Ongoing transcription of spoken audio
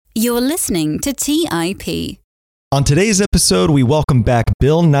You're listening to TIP. On today's episode, we welcome back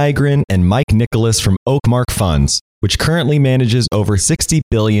Bill Nygren and Mike Nicolas from Oakmark Funds, which currently manages over $60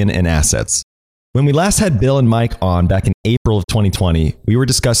 billion in assets. When we last had Bill and Mike on back in April of 2020, we were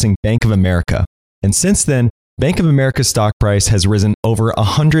discussing Bank of America. And since then, Bank of America's stock price has risen over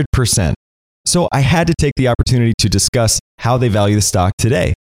 100%. So I had to take the opportunity to discuss how they value the stock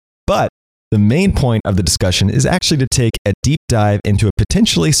today. But the main point of the discussion is actually to take a deep dive into a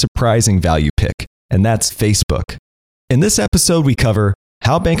potentially surprising value pick, and that's Facebook. In this episode, we cover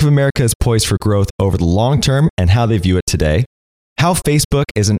how Bank of America is poised for growth over the long term and how they view it today, how Facebook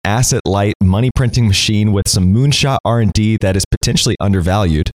is an asset-light money-printing machine with some moonshot R&D that is potentially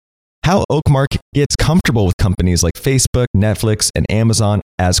undervalued, how Oakmark gets comfortable with companies like Facebook, Netflix, and Amazon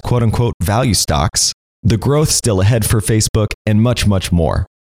as quote-unquote value stocks, the growth still ahead for Facebook, and much, much more.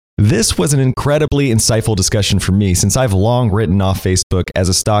 This was an incredibly insightful discussion for me since I've long written off Facebook as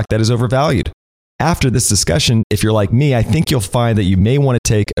a stock that is overvalued. After this discussion, if you're like me, I think you'll find that you may want to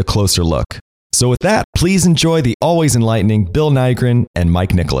take a closer look. So with that, please enjoy the always enlightening Bill Nygren and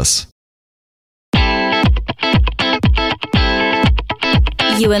Mike Nicolas.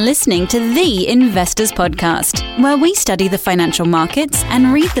 You are listening to The Investors Podcast, where we study the financial markets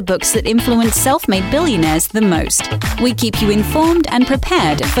and read the books that influence self-made billionaires the most. We keep you informed and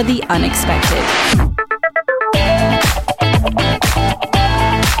prepared for the unexpected.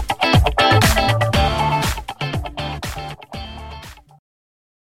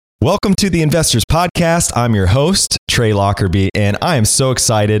 Welcome to The Investors Podcast. I'm your host, Trey Lockerbie, and I am so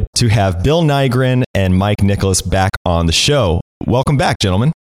excited to have Bill Nygren and Mike Nicolas back on the show. Welcome back,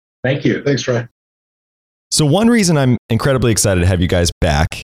 gentlemen. Thank you. Thanks, Trey. So one reason I'm incredibly excited to have you guys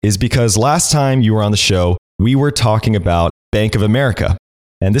back is because last time you were on the show, we were talking about Bank of America.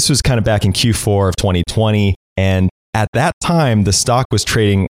 And this was kind of back in Q4 of 2020. And at that time, the stock was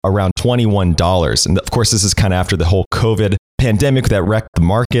trading around $21. And of course, this is kind of after the whole COVID pandemic that wrecked the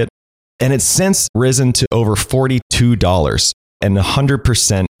market. And it's since risen to over $42 and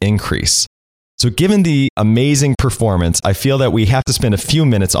 100% increase. So given the amazing performance, I feel that we have to spend a few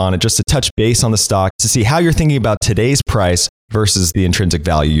minutes on it just to touch base on the stock to see how you're thinking about today's price versus the intrinsic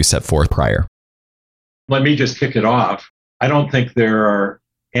value you set forth prior. Let me just kick it off. I don't think there are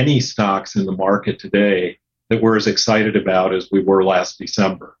any stocks in the market today that we're as excited about as we were last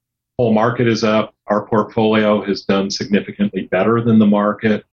December. The whole market is up. Our portfolio has done significantly better than the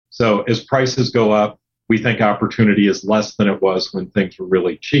market. So as prices go up, we think opportunity is less than it was when things were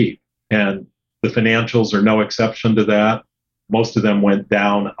really cheap. And the financials are no exception to that. Most of them went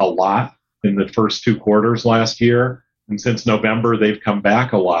down a lot in the first two quarters last year. And since November, they've come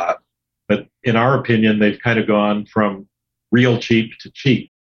back a lot. But in our opinion, they've kind of gone from real cheap to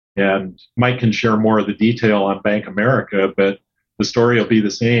cheap. And Mike can share more of the detail on Bank of America, but the story will be the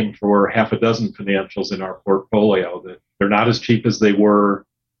same for half a dozen financials in our portfolio. That they're not as cheap as they were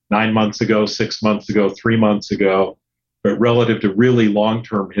 9 months ago, 6 months ago, 3 months ago. But relative to really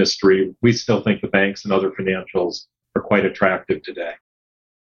long-term history, we still think the banks and other financials are quite attractive today.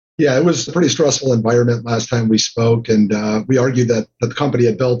 Yeah, it was a pretty stressful environment last time we spoke, and we argued that the company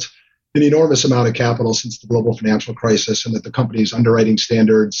had built an enormous amount of capital since the global financial crisis, and that the company's underwriting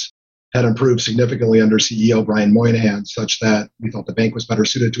standards had improved significantly under CEO Brian Moynihan, such that we thought the bank was better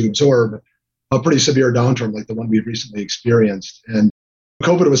suited to absorb a pretty severe downturn like the one we've recently experienced. And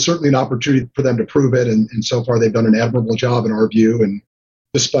COVID was certainly an opportunity for them to prove it, and so far they've done an admirable job in our view. And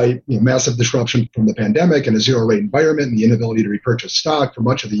despite massive disruption from the pandemic and a zero-rate environment and the inability to repurchase stock for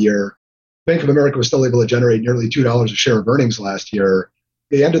much of the year, Bank of America was still able to generate nearly $2 a share of earnings last year.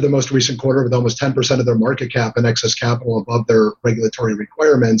 They ended the most recent quarter with almost 10% of their market cap and excess capital above their regulatory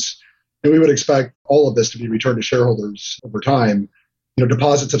requirements, and we would expect all of this to be returned to shareholders over time.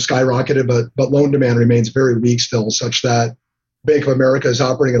 Deposits have skyrocketed, but loan demand remains very weak still, such that Bank of America is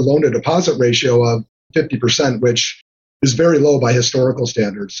operating a loan-to-deposit ratio of 50%, which is very low by historical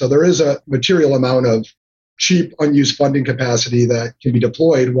standards. So there is a material amount of cheap, unused funding capacity that can be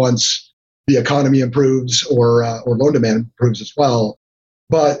deployed once the economy improves or loan demand improves as well.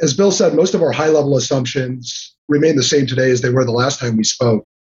 But as Bill said, most of our high-level assumptions remain the same today as they were the last time we spoke.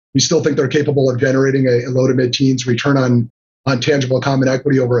 We still think they're capable of generating a low to mid-teens return on tangible common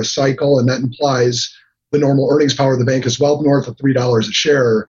equity over a cycle, and that implies the normal earnings power of the bank is well north of $3 a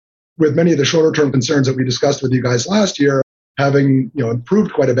share, with many of the shorter-term concerns that we discussed with you guys last year having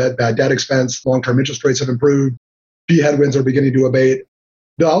improved quite a bit. Bad debt expense, long-term interest rates have improved, fee headwinds are beginning to abate.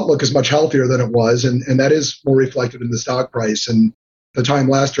 The outlook is much healthier than it was, and that is more reflected in the stock price. And the time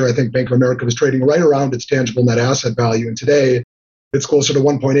last year, I think Bank of America was trading right around its tangible net asset value, and today it's closer to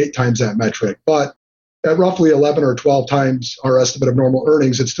 1.8 times that metric. But at roughly 11 or 12 times our estimate of normal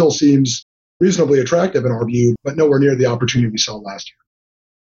earnings, it still seems reasonably attractive in our view, but nowhere near the opportunity we saw last year.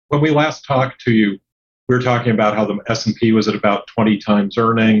 When we last talked to you, we were talking about how the S&P was at about 20 times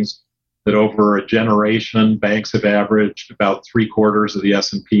earnings, that over a generation, banks have averaged about 3/4 of the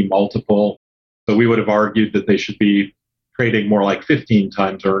S&P multiple. So we would have argued that they should be trading more like 15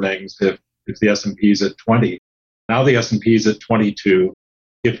 times earnings if the S&P is at 20. Now the S&P is at 22.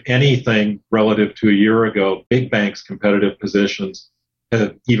 If anything, relative to a year ago, big banks' competitive positions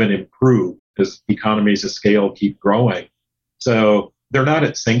have even improved as economies of scale keep growing. So they're not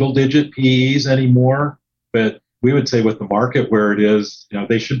at single-digit PEs anymore, but we would say with the market where it is,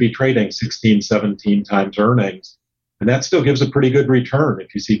 they should be trading 16, 17 times earnings. And that still gives a pretty good return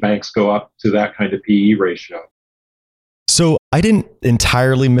if you see banks go up to that kind of PE ratio. So I didn't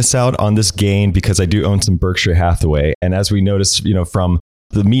entirely miss out on this gain because I do own some Berkshire Hathaway. And as we noticed, from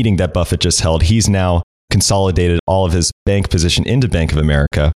the meeting that Buffett just held, he's now consolidated all of his bank position into Bank of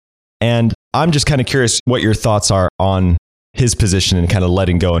America. And I'm just kind of curious what your thoughts are on his position and kind of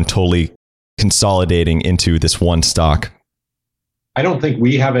letting go and totally consolidating into this one stock. I don't think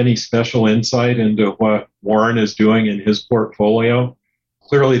we have any special insight into what Warren is doing in his portfolio.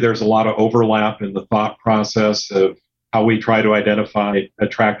 Clearly, there's a lot of overlap in the thought process of how we try to identify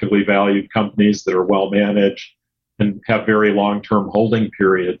attractively valued companies that are well managed and have very long-term holding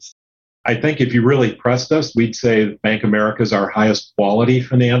periods. I think if you really pressed us, we'd say Bank of America is our highest quality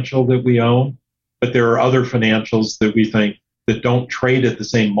financial that we own. But there are other financials that we think that don't trade at the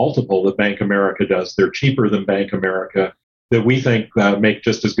same multiple that Bank of America does. They're cheaper than Bank of America that we think make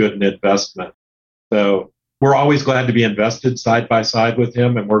just as good an investment. So we're always glad to be invested side by side with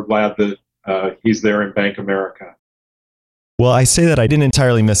him, and we're glad that he's there in Bank of America. Well, I say that I didn't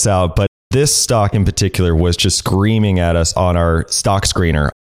entirely miss out, but this stock in particular was just screaming at us on our stock screener.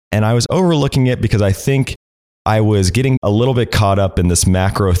 And I was overlooking it because I think I was getting a little bit caught up in this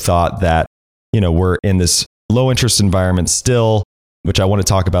macro thought that, we're in this low interest environment still, which I want to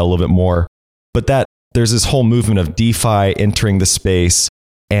talk about a little bit more, but that there's this whole movement of DeFi entering the space.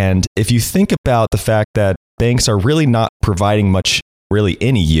 And if you think about the fact that banks are really not providing much, really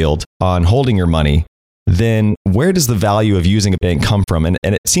any yield on holding your money, then where does the value of using a bank come from? And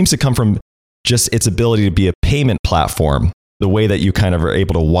it seems to come from just its ability to be a payment platform, the way that you kind of are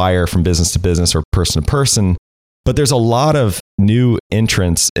able to wire from business to business or person to person. But there's a lot of new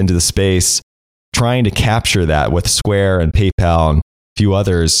entrants into the space trying to capture that with Square and PayPal and a few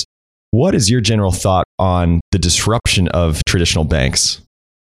others. What is your general thought on the disruption of traditional banks?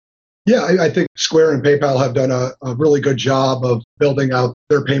 Yeah, I think Square and PayPal have done a really good job of building out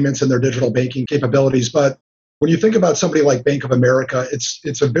their payments and their digital banking capabilities. But when you think about somebody like Bank of America,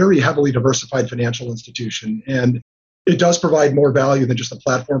 it's a very heavily diversified financial institution. And it does provide more value than just a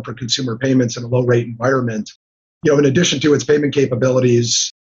platform for consumer payments in a low rate environment. In addition to its payment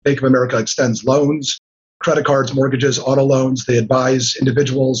capabilities, Bank of America extends loans, credit cards, mortgages, auto loans. They advise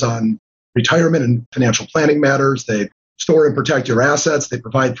individuals on retirement and financial planning matters. They store and protect your assets. They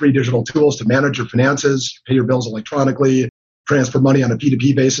provide free digital tools to manage your finances, pay your bills electronically, transfer money on a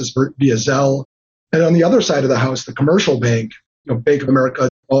P2P basis via Zelle. And on the other side of the house, the commercial bank, Bank of America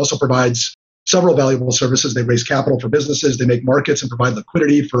also provides several valuable services. They raise capital for businesses. They make markets and provide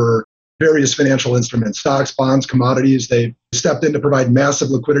liquidity for various financial instruments, stocks, bonds, commodities. They stepped in to provide massive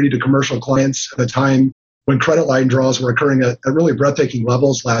liquidity to commercial clients at a time when credit line draws were occurring at really breathtaking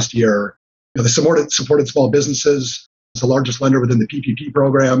levels last year. They supported small businesses. It's the largest lender within the PPP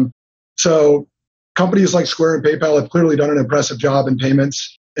program. So companies like Square and PayPal have clearly done an impressive job in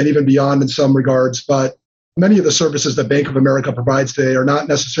payments and even beyond in some regards. But many of the services that Bank of America provides today are not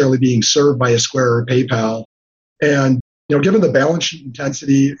necessarily being served by a Square or PayPal. And given the balance sheet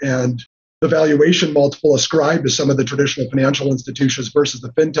intensity and the valuation multiple ascribed to some of the traditional financial institutions versus the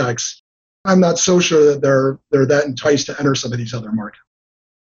fintechs, I'm not so sure that they're that enticed to enter some of these other markets.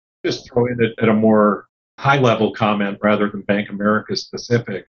 Just throw in at a more high-level comment rather than Bank of America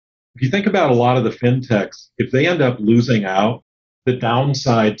specific. If you think about a lot of the fintechs, if they end up losing out, the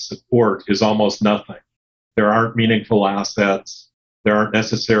downside support is almost nothing. There aren't meaningful assets. There aren't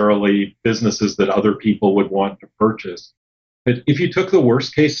necessarily businesses that other people would want to purchase. But if you took the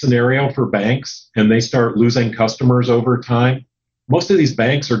worst case scenario for banks and they start losing customers over time, most of these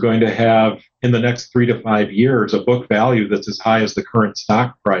banks are going to have, in the next 3 to 5 years, a book value that's as high as the current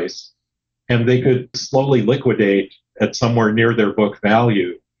stock price. And they could slowly liquidate at somewhere near their book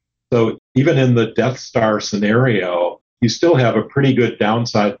value. So even in the Death Star scenario, you still have a pretty good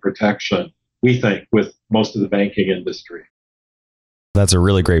downside protection, we think, with most of the banking industry. That's a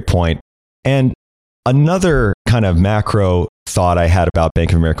really great point. And another kind of macro thought I had about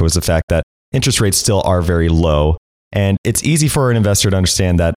Bank of America was the fact that interest rates still are very low. And it's easy for an investor to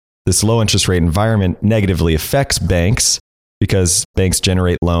understand that this low interest rate environment negatively affects banks because banks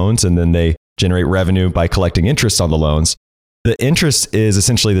generate loans and then they generate revenue by collecting interest on the loans. The interest is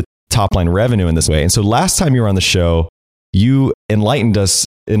essentially the top line revenue in this way. And so last time you were on the show, you enlightened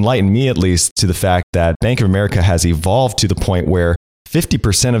me at least, to the fact that Bank of America has evolved to the point where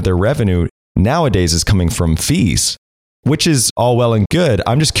 50% of their revenue nowadays is coming from fees, which is all well and good.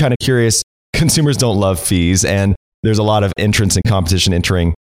 I'm just kind of curious. Consumers don't love fees, and there's a lot of entrants and competition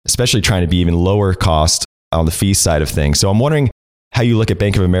entering, especially trying to be even lower cost on the fee side of things. So I'm wondering how you look at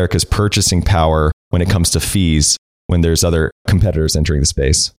Bank of America's purchasing power when it comes to fees when there's other competitors entering the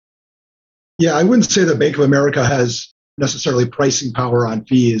space. Yeah, I wouldn't say that Bank of America has necessarily pricing power on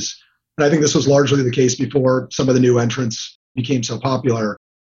fees. And I think this was largely the case before some of the new entrants became so popular.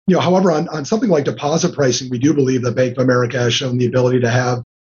 However, on something like deposit pricing, we do believe that Bank of America has shown the ability to have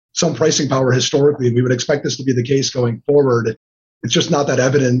some pricing power historically. We would expect this to be the case going forward. It's just not that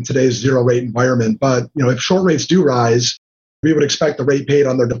evident in today's zero rate environment. But if short rates do rise, we would expect the rate paid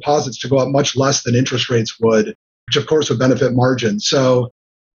on their deposits to go up much less than interest rates would, which of course would benefit margins. So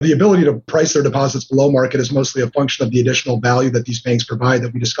the ability to price their deposits below market is mostly a function of the additional value that these banks provide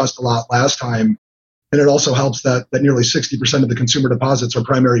that we discussed a lot last time. And it also helps that nearly 60% of the consumer deposits are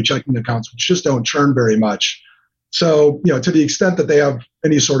primary checking accounts, which just don't churn very much. So, to the extent that they have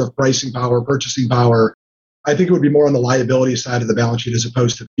any sort of pricing power, purchasing power, I think it would be more on the liability side of the balance sheet as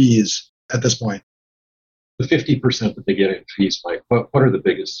opposed to fees at this point. The 50% that they get in fees, Mike, what are the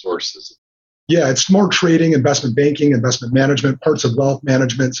biggest sources? Yeah, it's more trading, investment banking, investment management, parts of wealth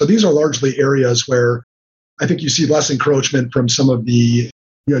management. So these are largely areas where I think you see less encroachment from some of the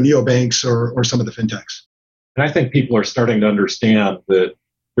neobanks or some of the fintechs. And I think people are starting to understand that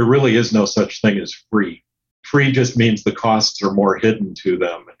there really is no such thing as free. Free just means the costs are more hidden to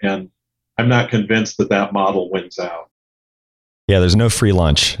them. And I'm not convinced that model wins out. Yeah, there's no free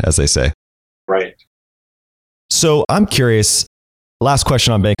lunch, as they say. Right. So I'm curious, last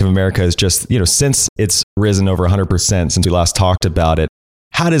question on Bank of America is just, since it's risen over 100% since we last talked about it,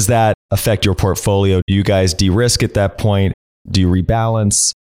 how does that affect your portfolio? Do you guys de-risk at that point? Do you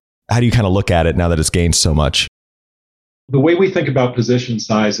rebalance? How do you kind of look at it now that it's gained so much? The way we think about position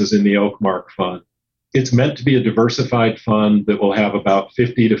sizes in the Oakmark fund, it's meant to be a diversified fund that will have about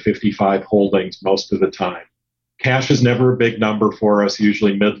 50 to 55 holdings most of the time. Cash is never a big number for us,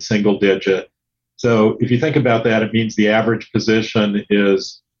 usually mid-single digit. So if you think about that, it means the average position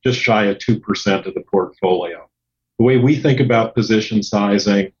is just shy of 2% of the portfolio. The way we think about position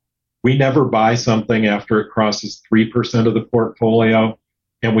sizing, we never buy something after it crosses 3% of the portfolio,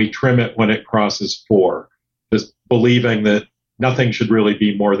 and we trim it when it crosses 4%, just believing that nothing should really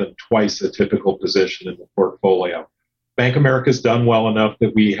be more than twice a typical position in the portfolio. Bank of America's done well enough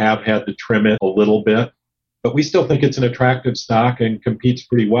that we have had to trim it a little bit, but we still think it's an attractive stock and competes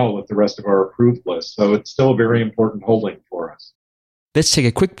pretty well with the rest of our approved list. So it's still a very important holding for us. Let's take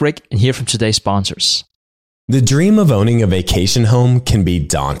a quick break and hear from today's sponsors. The dream of owning a vacation home can be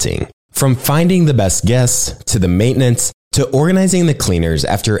daunting. From finding the best guests to the maintenance to organizing the cleaners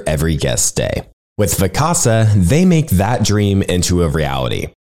after every guest stay. With Vacasa, they make that dream into a reality.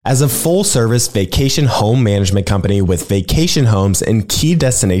 As a full-service vacation home management company with vacation homes in key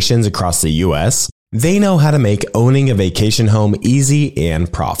destinations across the U.S., they know how to make owning a vacation home easy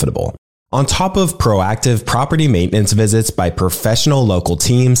and profitable. On top of proactive property maintenance visits by professional local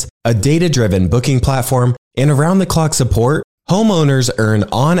teams, a data-driven booking platform, and around-the-clock support, homeowners earn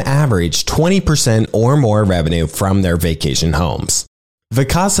on average 20% or more revenue from their vacation homes.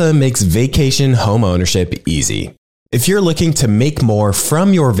 Vacasa makes vacation home ownership easy. If you're looking to make more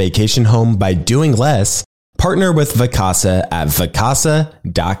from your vacation home by doing less, partner with Vacasa at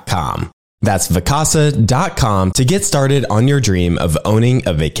vacasa.com. That's vacasa.com to get started on your dream of owning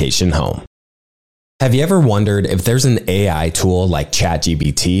a vacation home. Have you ever wondered if there's an AI tool like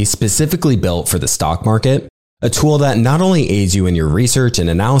ChatGPT specifically built for the stock market? A tool that not only aids you in your research and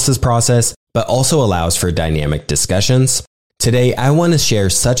analysis process, but also allows for dynamic discussions? Today, I want to share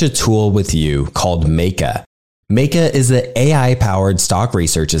such a tool with you called Meka. Meka is the AI-powered stock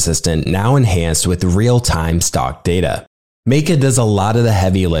research assistant now enhanced with real-time stock data. Meka does a lot of the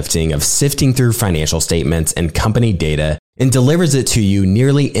heavy lifting of sifting through financial statements and company data and delivers it to you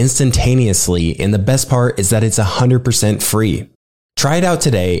nearly instantaneously, and the best part is that it's 100% free. Try it out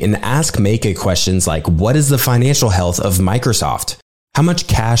today and ask Meka questions like, what is the financial health of Microsoft? How much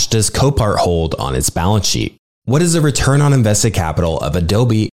cash does Copart hold on its balance sheet? What is the return on invested capital of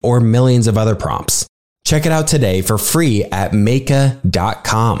Adobe, or millions of other prompts? Check it out today for free at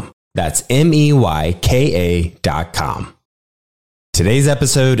Meka.com. That's MEYKA.com. Today's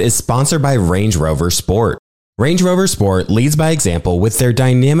episode is sponsored by Range Rover Sport. Range Rover Sport leads by example with their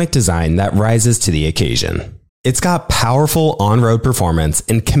dynamic design that rises to the occasion. It's got powerful on-road performance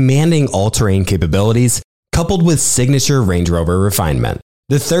and commanding all-terrain capabilities, coupled with signature Range Rover refinement.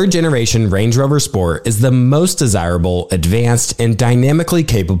 The third generation Range Rover Sport is the most desirable, advanced, and dynamically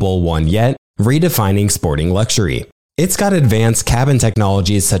capable one yet, redefining sporting luxury. It's got advanced cabin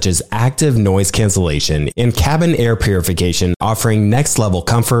technologies such as active noise cancellation and cabin air purification, offering next-level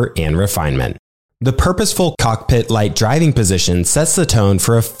comfort and refinement. The purposeful cockpit-like driving position sets the tone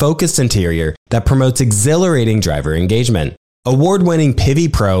for a focused interior that promotes exhilarating driver engagement. Award-winning Pivi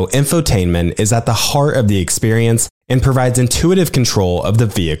Pro infotainment is at the heart of the experience and provides intuitive control of the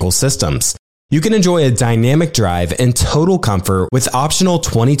vehicle systems. You can enjoy a dynamic drive and total comfort with optional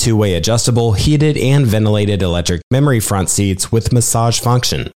 22-way adjustable, heated and ventilated electric memory front seats with massage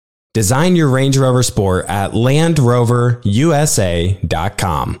function. Design your Range Rover Sport at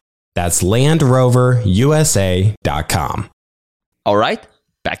LandRoverUSA.com. That's LandRoverUSA.com. All right,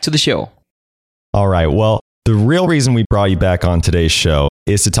 back to the show. All right. Well, the real reason we brought you back on today's show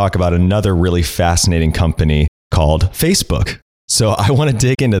is to talk about another really fascinating company called Facebook. So I want to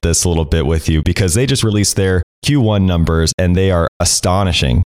dig into this a little bit with you because they just released their Q1 numbers and they are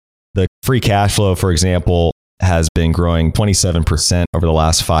astonishing. The free cash flow, for example, has been growing 27% over the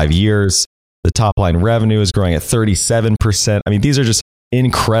last 5 years. The top line revenue is growing at 37%. I mean, these are just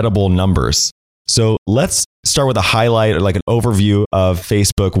incredible numbers. So let's start with a highlight or like an overview of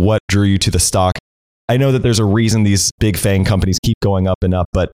Facebook. What drew you to the stock? I know that there's a reason these big FANG companies keep going up and up,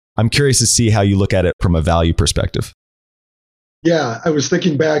 but I'm curious to see how you look at it from a value perspective. Yeah, I was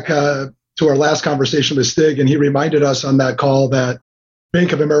thinking back to our last conversation with Stig, and he reminded us on that call that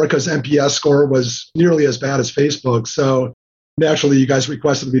Bank of America's NPS score was nearly as bad as Facebook. So naturally, you guys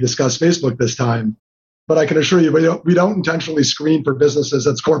requested we discuss Facebook this time. But I can assure you, we don't intentionally screen for businesses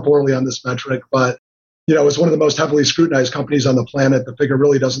that score poorly on this metric. But it's one of the most heavily scrutinized companies on the planet. The figure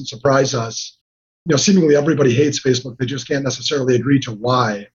really doesn't surprise us. Seemingly everybody hates Facebook. They just can't necessarily agree to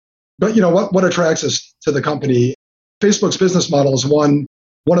why. But what attracts us to the company? Facebook's business model is one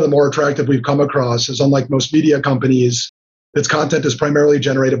of the more attractive we've come across. Is unlike most media companies, its content is primarily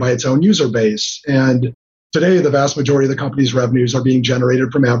generated by its own user base. And today, the vast majority of the company's revenues are being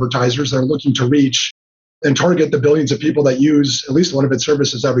generated from advertisers that are looking to reach and target the billions of people that use at least one of its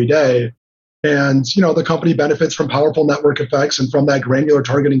services every day. And, the company benefits from powerful network effects and from that granular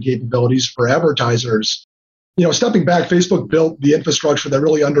targeting capabilities for advertisers. Stepping back, Facebook built the infrastructure that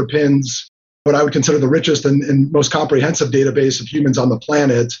really underpins what I would consider the richest and most comprehensive database of humans on the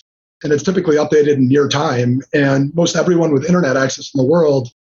planet. And it's typically updated in near time. And most everyone with internet access in the world,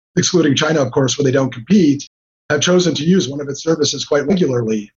 excluding China, of course, where they don't compete, have chosen to use one of its services quite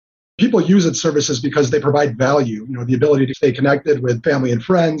regularly. People use its services because they provide value, the ability to stay connected with family and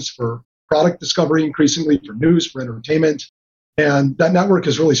friends, for product discovery, increasingly for news, for entertainment. And that network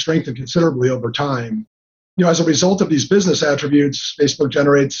has really strengthened considerably over time. As a result of these business attributes, Facebook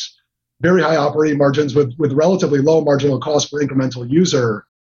generates very high operating margins with relatively low marginal cost per incremental user.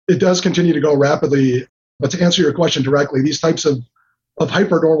 It does continue to go rapidly. But to answer your question directly, these types of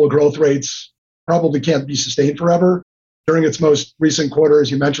hypernormal growth rates probably can't be sustained forever. During its most recent quarter, as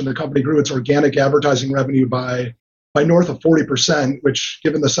you mentioned, the company grew its organic advertising revenue by north of 40%, which,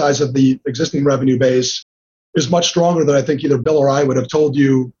 given the size of the existing revenue base, is much stronger than I think either Bill or I would have told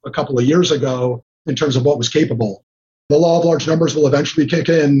you a couple of years ago in terms of what was capable. The law of large numbers will eventually kick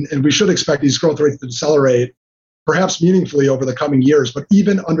in, and we should expect these growth rates to decelerate, perhaps meaningfully over the coming years. But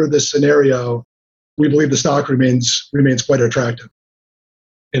even under this scenario, we believe the stock remains quite attractive.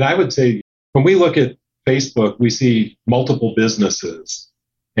 And I would say when we look at Facebook, we see multiple businesses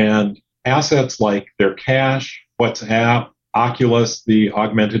and assets like their cash, WhatsApp, Oculus, the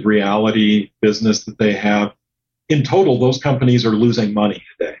augmented reality business that they have. In total, those companies are losing money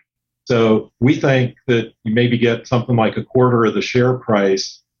today. So we think that you maybe get something like a quarter of the share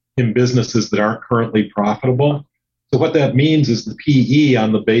price in businesses that aren't currently profitable. So what that means is the PE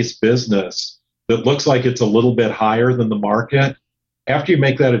on the base business that looks like it's a little bit higher than the market. After you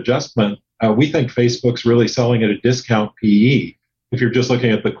make that adjustment, we think Facebook's really selling at a discount PE if you're just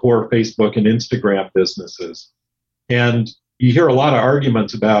looking at the core Facebook and Instagram businesses. And you hear a lot of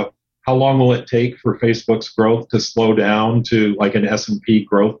arguments about how long will it take for Facebook's growth to slow down to like an S&P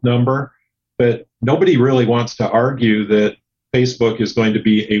growth number. But nobody really wants to argue that Facebook is going to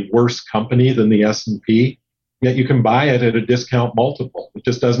be a worse company than the S&P, yet you can buy it at a discount multiple. It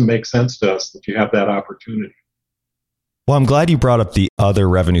just doesn't make sense to us that you have that opportunity. Well, I'm glad you brought up the other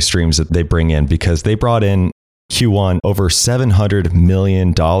revenue streams that they bring in, because they brought in Q1 over $700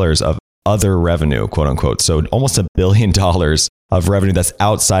 million of other revenue, quote unquote. So almost $1 billion of revenue that's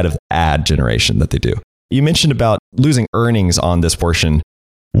outside of ad generation that they do. You mentioned about losing earnings on this portion.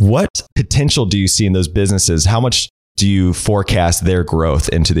 What potential do you see in those businesses? How much do you forecast their growth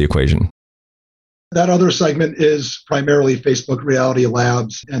into the equation? That other segment is primarily Facebook Reality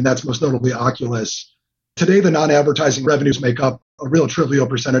Labs, and that's most notably Oculus. Today, the non-advertising revenues make up a real trivial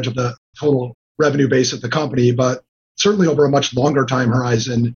percentage of the total revenue base of the company, but certainly over a much longer time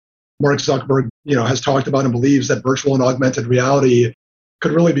horizon, Mark Zuckerberg, has talked about and believes that virtual and augmented reality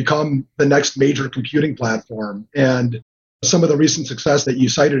could really become the next major computing platform. And some of the recent success that you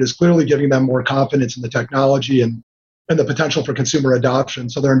cited is clearly giving them more confidence in the technology and the potential for consumer adoption.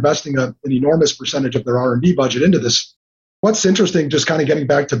 So they're investing an enormous percentage of their R&D budget into this. What's interesting, just kind of getting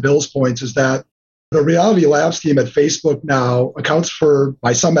back to Bill's points, is that the Reality Labs team at Facebook now accounts for,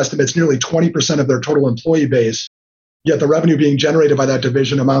 by some estimates, nearly 20% of their total employee base, yet the revenue being generated by that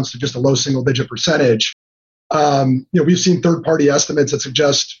division amounts to just a low single-digit percentage. We've seen third-party estimates that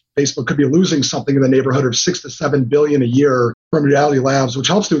suggest Facebook could be losing something in the neighborhood of $6 to $7 billion a year from Reality Labs, which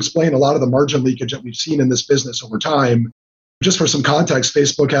helps to explain a lot of the margin leakage that we've seen in this business over time. Just for some context,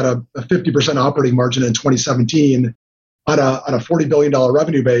 Facebook had a 50% operating margin in 2017 on a $40 billion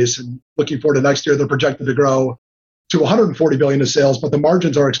revenue base, and looking forward to next year, they're projected to grow to $140 billion in sales, but the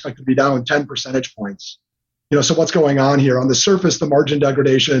margins are expected to be down 10 percentage points. So what's going on here? On the surface, the margin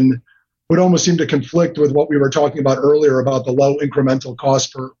degradation would almost seem to conflict with what we were talking about earlier about the low incremental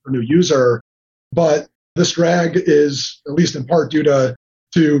cost per new user. But this drag is, at least in part, due to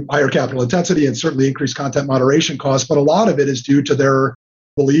higher capital intensity and certainly increased content moderation costs. But a lot of it is due to their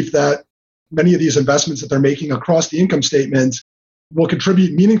belief that many of these investments that they're making across the income statement will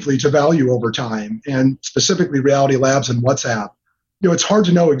contribute meaningfully to value over time, and specifically Reality Labs and WhatsApp. It's hard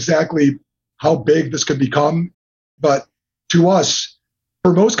to know exactly how big this could become, but to us,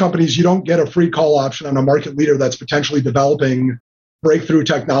 for most companies, you don't get a free call option on a market leader that's potentially developing breakthrough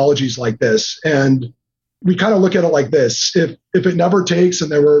technologies like this. And we kind of look at it like this. If it never takes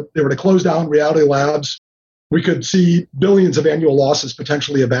and they were to close down Reality Labs, we could see billions of annual losses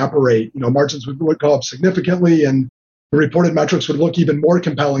potentially evaporate. Margins would go up significantly, and the reported metrics would look even more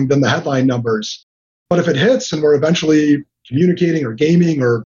compelling than the headline numbers. But if it hits and we're eventually communicating or gaming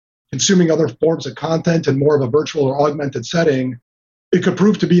or consuming other forms of content in more of a virtual or augmented setting, it could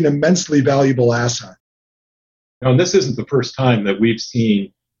prove to be an immensely valuable asset. And this isn't the first time that we've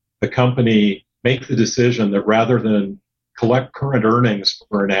seen the company make the decision that rather than collect current earnings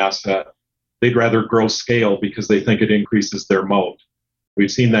for an asset, they'd rather grow scale because they think it increases their moat. We've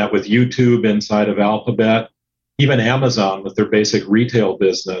seen that with YouTube inside of Alphabet, even Amazon with their basic retail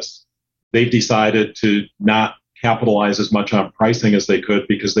business. They've decided to not capitalize as much on pricing as they could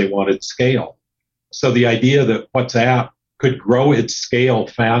because they wanted scale. So the idea that WhatsApp could grow its scale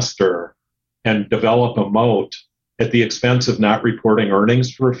faster and develop a moat at the expense of not reporting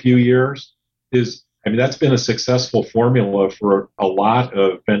earnings for a few years that's been a successful formula for a lot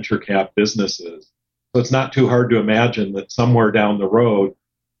of venture cap businesses. So it's not too hard to imagine that somewhere down the road,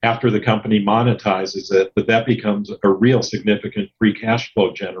 after the company monetizes it, that becomes a real significant free cash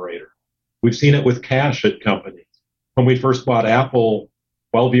flow generator. We've seen it with cash at companies. When we first bought Apple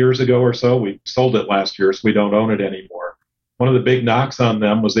 12 years ago or so, we sold it last year, so we don't own it anymore. One of the big knocks on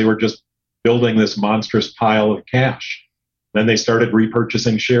them was they were just building this monstrous pile of cash. Then they started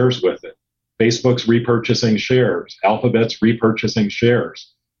repurchasing shares with it. Facebook's repurchasing shares. Alphabet's repurchasing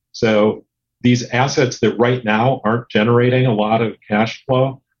shares. So these assets that right now aren't generating a lot of cash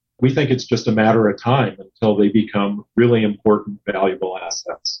flow, we think it's just a matter of time until they become really important, valuable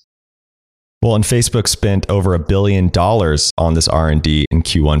assets. Well, and Facebook spent over $1 billion on this R&D in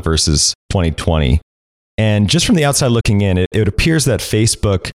Q1 versus 2020. And just from the outside looking in, it appears that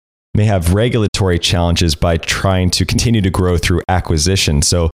Facebook may have regulatory challenges by trying to continue to grow through acquisition.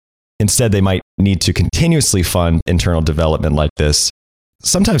 So instead, they might need to continuously fund internal development like this.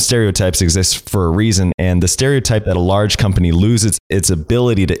 Sometimes stereotypes exist for a reason, and the stereotype that a large company loses its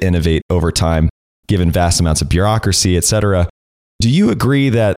ability to innovate over time, given vast amounts of bureaucracy, et cetera. Do you agree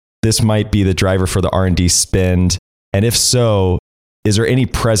that this might be the driver for the R&D spend? And if so, is there any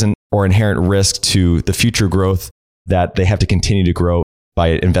present or inherent risk to the future growth that they have to continue to grow by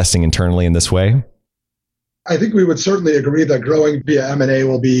investing internally in this way? I think we would certainly agree that growing via M&A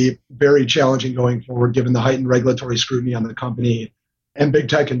will be very challenging going forward, given the heightened regulatory scrutiny on the company and big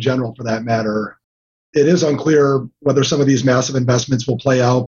tech in general, for that matter. It is unclear whether some of these massive investments will play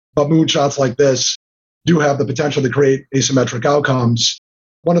out, but moonshots like this do have the potential to create asymmetric outcomes.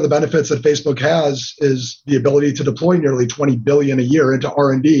 One of the benefits that Facebook has is the ability to deploy nearly $20 billion a year into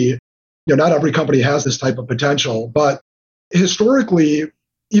R&D. Not every company has this type of potential, but historically,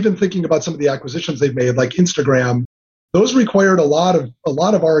 even thinking about some of the acquisitions they've made, like Instagram, those required a lot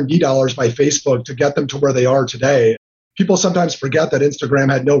of R&D dollars by Facebook to get them to where they are today. People sometimes forget that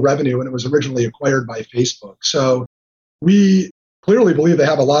Instagram had no revenue and it was originally acquired by Facebook. So we clearly believe they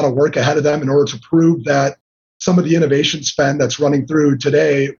have a lot of work ahead of them in order to prove that some of the innovation spend that's running through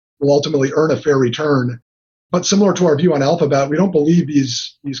today will ultimately earn a fair return. But similar to our view on Alphabet, we don't believe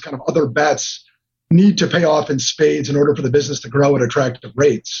these kind of other bets need to pay off in spades in order for the business to grow at attractive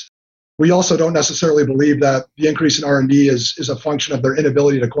rates. We also don't necessarily believe that the increase in R&D is a function of their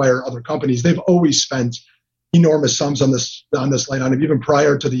inability to acquire other companies. They've always spent enormous sums on this line item, even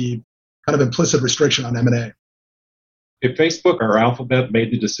prior to the kind of implicit restriction on M&A. If Facebook or Alphabet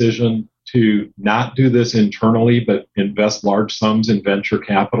made the decision to not do this internally, but invest large sums in venture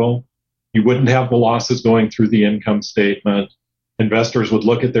capital, you wouldn't have the losses going through the income statement. Investors would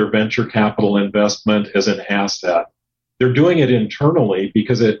look at their venture capital investment as an asset. They're doing it internally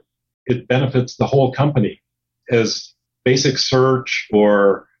because it benefits the whole company. As basic search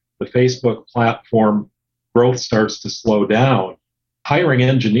or the Facebook platform growth starts to slow down, hiring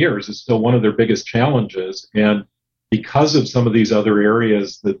engineers is still one of their biggest challenges. And because of some of these other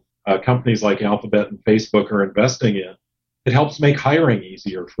areas that companies like Alphabet and Facebook are investing in, it helps make hiring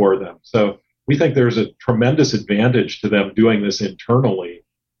easier for them. So we think there's a tremendous advantage to them doing this internally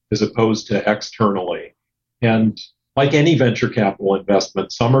as opposed to externally. And like any venture capital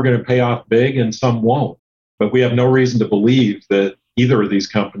investment, some are going to pay off big and some won't. But we have no reason to believe that either of these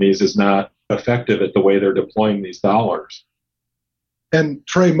companies is not effective at the way they're deploying these dollars. And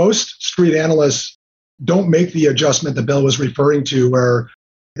Trey, most street analysts don't make the adjustment that Bill was referring to, where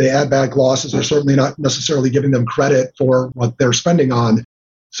they add back losses or certainly not necessarily giving them credit for what they're spending on.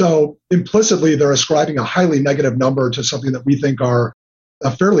 So implicitly, they're ascribing a highly negative number to something that we think are a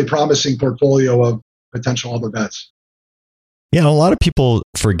fairly promising portfolio of potential other bets. Yeah, a lot of people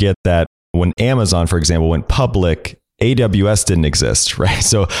forget that when Amazon, for example, went public, AWS didn't exist, right?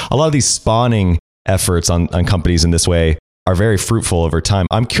 So a lot of these spawning efforts on companies in this way are very fruitful over time.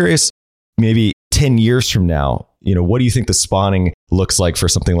 I'm curious, maybe 10 years from now, what do you think the spawning looks like for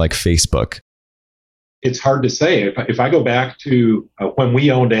something like Facebook? It's hard to say. If I go back to when we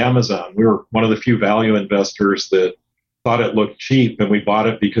owned Amazon, we were one of the few value investors that thought it looked cheap, and we bought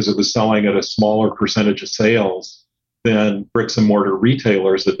it because it was selling at a smaller percentage of sales than bricks and mortar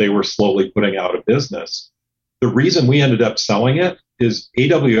retailers that they were slowly putting out of business. The reason we ended up selling it is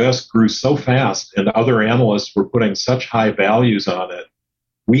AWS grew so fast and other analysts were putting such high values on it.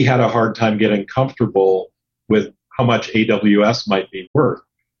 We had a hard time getting comfortable with how much AWS might be worth.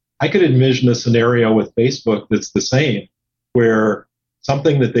 I could envision a scenario with Facebook that's the same, where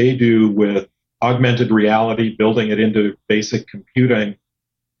something that they do with augmented reality, building it into basic computing,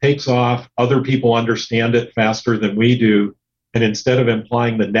 takes off, other people understand it faster than we do, and instead of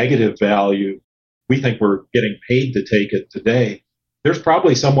implying the negative value, we think we're getting paid to take it today. There's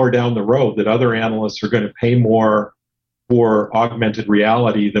probably somewhere down the road that other analysts are going to pay more for augmented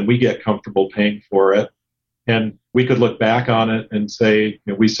reality than we get comfortable paying for it. And we could look back on it and say,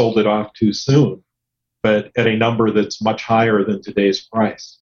 we sold it off too soon, but at a number that's much higher than today's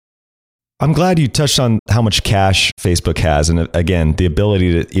price. I'm glad you touched on how much cash Facebook has. And again, the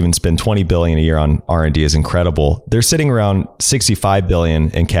ability to even spend $20 billion a year on R&D is incredible. They're sitting around $65 billion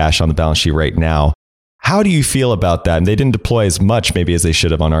in cash on the balance sheet right now. How do you feel about that? And they didn't deploy as much maybe as they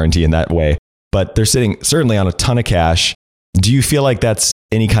should have on R&D in that way, but they're sitting certainly on a ton of cash. Do you feel like that's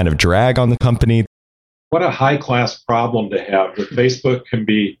any kind of drag on the company? What a high-class problem to have, that Facebook can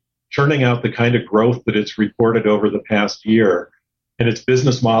be churning out the kind of growth that it's reported over the past year. And its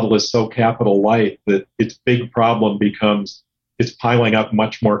business model is so capital light that its big problem becomes it's piling up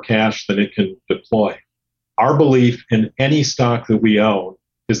much more cash than it can deploy. Our belief in any stock that we own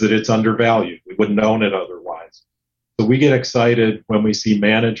is that it's undervalued. We wouldn't own it otherwise. So we get excited when we see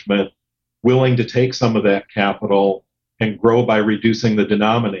management willing to take some of that capital and grow by reducing the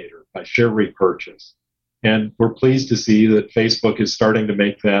denominator, by share repurchase. And we're pleased to see that Facebook is starting to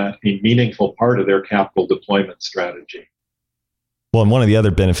make that a meaningful part of their capital deployment strategy. Well, and one of the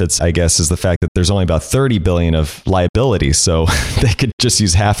other benefits, I guess, is the fact that there's only about 30 billion of liabilities. So they could just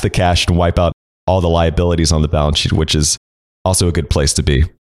use half the cash to wipe out all the liabilities on the balance sheet, which is also a good place to be.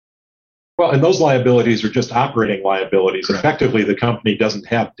 Well, and those liabilities are just operating liabilities. Correct. Effectively, the company doesn't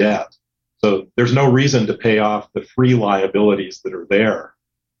have debt. So there's no reason to pay off the free liabilities that are there.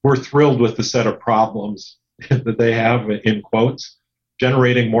 We're thrilled with the set of problems that they have, in quotes.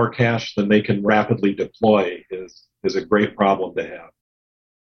 Generating more cash than they can rapidly deploy is a great problem to have.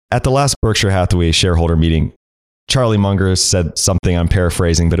 At the last Berkshire Hathaway shareholder meeting, Charlie Munger said something, I'm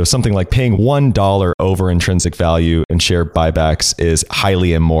paraphrasing, but it was something like paying $1 over intrinsic value in share buybacks is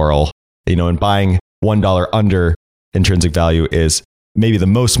highly immoral, and buying $1 under intrinsic value is maybe the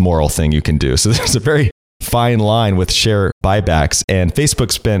most moral thing you can do. So there's a very fine line with share buybacks, and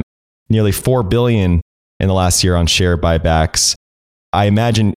Facebook spent nearly $4 billion in the last year on share buybacks. I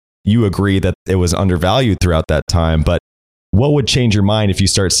imagine you agree that it was undervalued throughout that time, but what would change your mind if you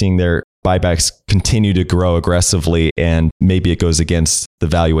start seeing their buybacks continue to grow aggressively and maybe it goes against the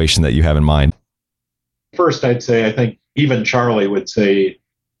valuation that you have in mind? First, I'd say I think even Charlie would say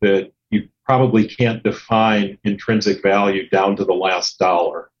that you probably can't define intrinsic value down to the last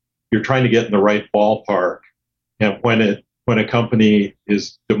dollar. You're trying to get in the right ballpark. And when a company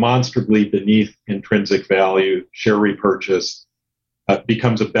is demonstrably beneath intrinsic value, share repurchase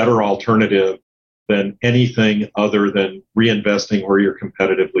becomes a better alternative than anything other than reinvesting where you're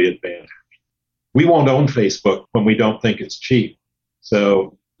competitively advantaged. We won't own Facebook when we don't think it's cheap.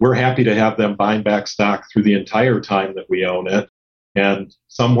 So we're happy to have them buying back stock through the entire time that we own it. And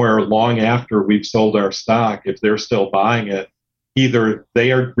somewhere long after we've sold our stock, if they're still buying it, either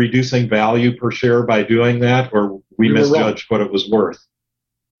they are reducing value per share by doing that, or we misjudged what it was worth.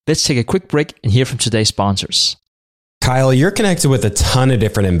 Let's take a quick break and hear from today's sponsors. Kyle, you're connected with a ton of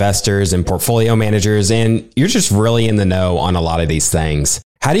different investors and portfolio managers, and you're just really in the know on a lot of these things.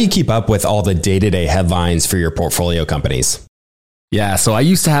 How do you keep up with all the day-to-day headlines for your portfolio companies? Yeah, so I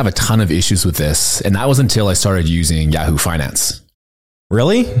used to have a ton of issues with this, and that was until I started using Yahoo Finance.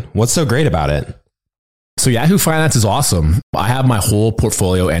 Really? What's so great about it? So Yahoo Finance is awesome. I have my whole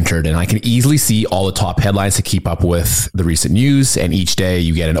portfolio entered and I can easily see all the top headlines to keep up with the recent news. And each day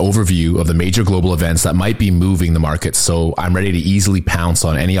you get an overview of the major global events that might be moving the market. So I'm ready to easily pounce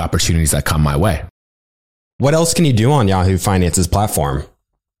on any opportunities that come my way. What else can you do on Yahoo Finance's platform?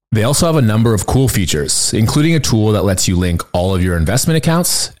 They also have a number of cool features, including a tool that lets you link all of your investment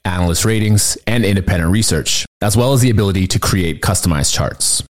accounts, analyst ratings, and independent research, as well as the ability to create customized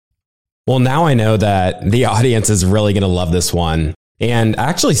charts. Well, now I know that the audience is really going to love this one. And I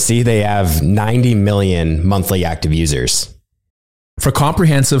actually see they have 90 million monthly active users. For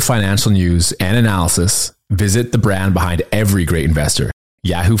comprehensive financial news and analysis, visit the brand behind every great investor,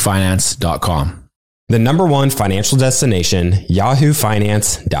 yahoofinance.com. The number one financial destination,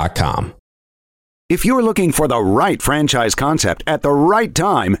 yahoofinance.com. If you're looking for the right franchise concept at the right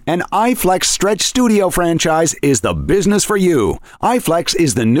time, an iFlex Stretch Studio franchise is the business for you. iFlex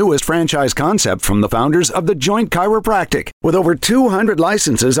is the newest franchise concept from the founders of The Joint Chiropractic. With over 200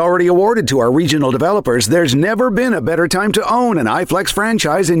 licenses already awarded to our regional developers, there's never been a better time to own an iFlex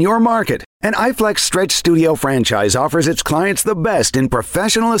franchise in your market. An iFlex Stretch Studio franchise offers its clients the best in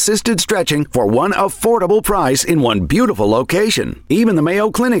professional assisted stretching for one affordable price in one beautiful location. Even the Mayo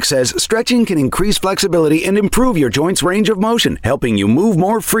Clinic says stretching can increase flexibility and improve your joints' range of motion, helping you move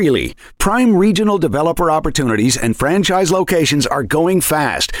more freely. Prime regional developer opportunities and franchise locations are going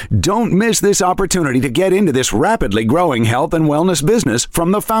fast. Don't miss this opportunity to get into this rapidly growing health and wellness business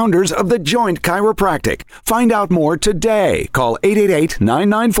from the founders of The Joint Chiropractic. Find out more today. Call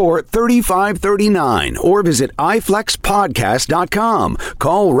 888-994-3539 or visit iflexpodcast.com.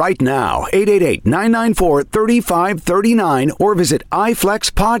 Call right now, 888-994-3539 or visit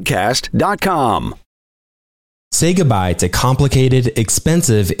iflexpodcast.com. Say goodbye to complicated,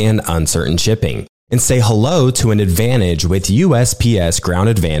 expensive, and uncertain shipping, and say hello to an advantage with USPS Ground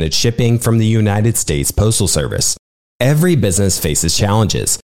Advantage shipping from the United States Postal Service. Every business faces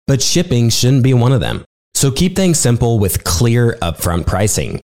challenges, but shipping shouldn't be one of them. So keep things simple with clear upfront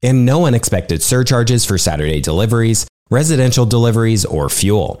pricing and no unexpected surcharges for Saturday deliveries, residential deliveries, or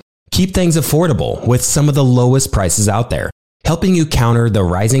fuel. Keep things affordable with some of the lowest prices out there, helping you counter the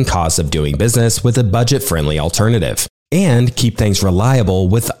rising costs of doing business with a budget-friendly alternative. And keep things reliable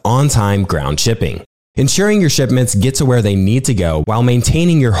with on-time ground shipping, ensuring your shipments get to where they need to go while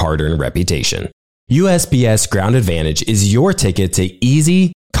maintaining your hard-earned reputation. USPS Ground Advantage is your ticket to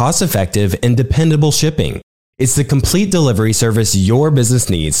easy, cost-effective, and dependable shipping. It's the complete delivery service your business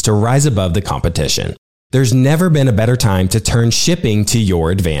needs to rise above the competition. There's never been a better time to turn shipping to your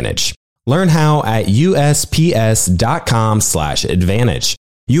advantage. Learn how at usps.com/advantage.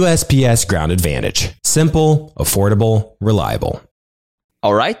 USPS Ground Advantage. Simple, affordable, reliable.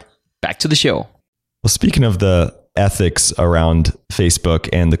 All right, back to the show. Well, speaking of the ethics around Facebook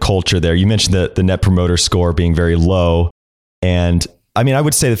and the culture there, you mentioned the Net Promoter Score being very low. And I mean, I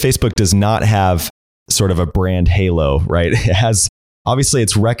would say that Facebook does not have sort of a brand halo, right? It has, obviously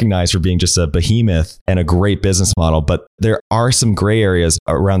it's recognized for being just a behemoth and a great business model, but there are some gray areas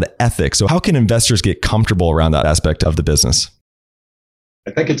around the ethics. So how can investors get comfortable around that aspect of the business?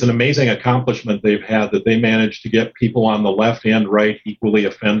 I think it's an amazing accomplishment they've had that they managed to get people on the left and right equally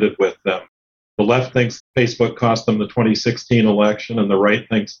offended with them. The left thinks Facebook cost them the 2016 election, and the right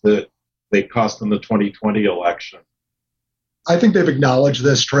thinks that they cost them the 2020 election. I think they've acknowledged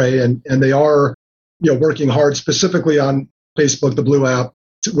this, Trey, and they are working hard specifically on Facebook, the Blue app,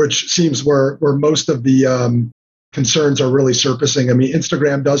 which seems where most of the concerns are really surfacing. I mean,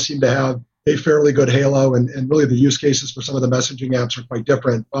 Instagram does seem to have a fairly good halo, and really the use cases for some of the messaging apps are quite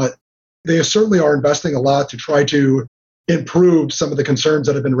different. But they certainly are investing a lot to try to improve some of the concerns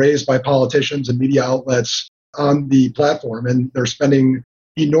that have been raised by politicians and media outlets on the platform. And they're spending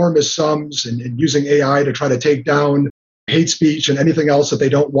enormous sums and using AI to try to take down hate speech and anything else that they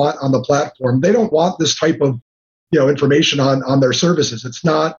don't want on the platform. They don't want this type of information on their services. It's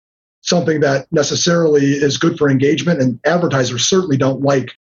not something that necessarily is good for engagement, and advertisers certainly don't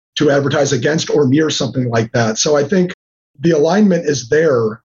like to advertise against or near something like that. So I think the alignment is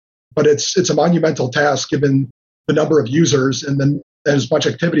there, but it's a monumental task given the number of users and then as much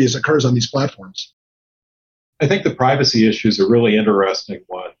activity as occurs on these platforms. I think the privacy issue is a really interesting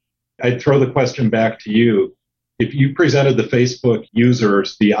one. I'd throw the question back to you. If you presented the Facebook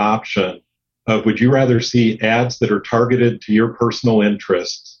users the option of would you rather see ads that are targeted to your personal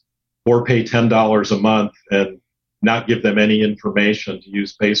interests or pay $10 a month and not give them any information to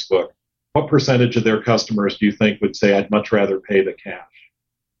use Facebook, what percentage of their customers do you think would say, I'd much rather pay the cash?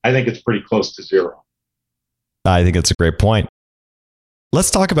 I think it's pretty close to zero. I think it's a great point.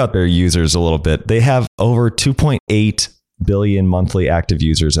 Let's talk about their users a little bit. They have over 2.8 billion monthly active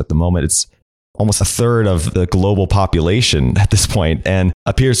users at the moment. It's almost a third of the global population at this point and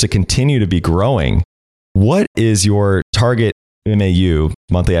appears to continue to be growing. What is your target MAU,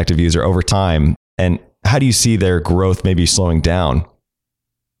 monthly active user, over time? And how do you see their growth maybe slowing down?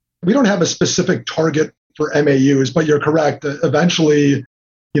 We don't have a specific target for MAUs, but you're correct. Eventually,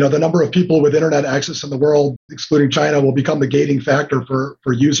 the number of people with internet access in the world, excluding China, will become the gating factor for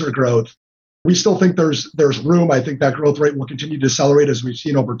user growth. We still think there's room. I think that growth rate will continue to accelerate as we've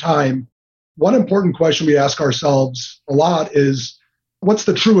seen over time. One important question we ask ourselves a lot is, what's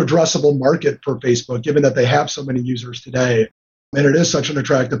the true addressable market for Facebook, given that they have so many users today? And it is such an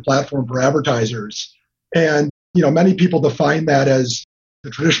attractive platform for advertisers. And, many people define that as the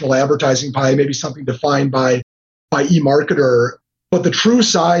traditional advertising pie, maybe something defined by eMarketer. But the true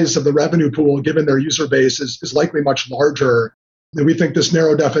size of the revenue pool, given their user base, is likely much larger. And we think this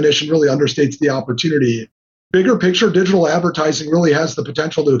narrow definition really understates the opportunity. Bigger picture, digital advertising really has the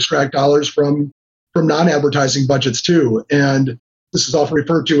potential to extract dollars from non-advertising budgets too. And this is often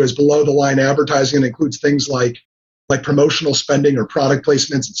referred to as below-the-line advertising and includes things like promotional spending or product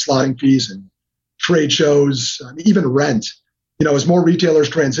placements and slotting fees and trade shows, even rent. As more retailers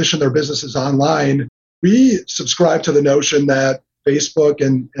transition their businesses online, we subscribe to the notion that Facebook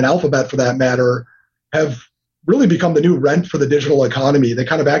and Alphabet, for that matter, have really become the new rent for the digital economy. They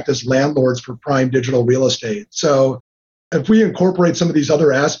kind of act as landlords for prime digital real estate. So if we incorporate some of these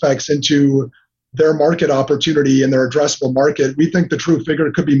other aspects into their market opportunity and their addressable market, we think the true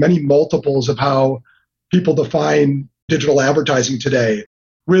figure could be many multiples of how people define digital advertising today.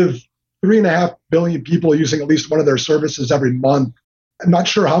 With 3.5 billion people using at least one of their services every month, I'm not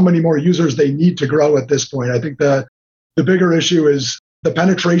sure how many more users they need to grow at this point. I think the bigger issue is the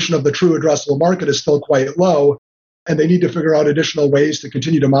penetration of the true addressable market is still quite low, and they need to figure out additional ways to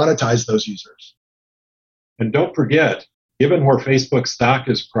continue to monetize those users. And don't forget, given where Facebook stock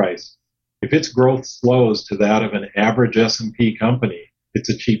is priced, if its growth slows to that of an average S&P company, it's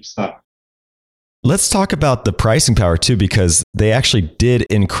a cheap stock. Let's talk about the pricing power too, because they actually did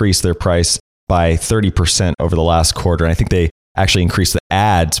increase their price by 30% over the last quarter. And I think they actually increased the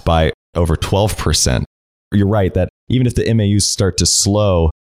ads by over 12%. You're right that even if the MAUs start to slow,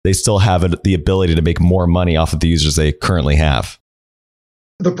 they still have the ability to make more money off of the users they currently have.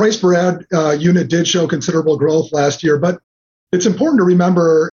 The price per ad unit did show considerable growth last year, but it's important to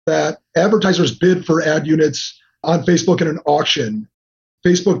remember that advertisers bid for ad units on Facebook in an auction.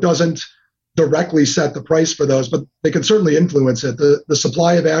 Facebook doesn't directly set the price for those, but they can certainly influence it. The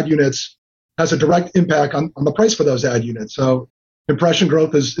supply of ad units has a direct impact on the price for those ad units. So impression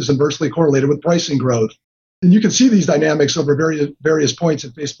growth is inversely correlated with pricing growth. And you can see these dynamics over various points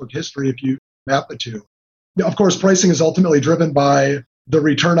in Facebook history if you map the two. Now, of course, pricing is ultimately driven by the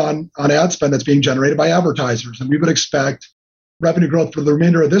return on ad spend that's being generated by advertisers. And we would expect revenue growth for the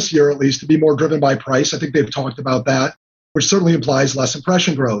remainder of this year, at least, to be more driven by price. I think they've talked about that, which certainly implies less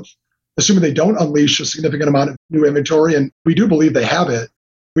impression growth. Assuming they don't unleash a significant amount of new inventory, and we do believe they have it,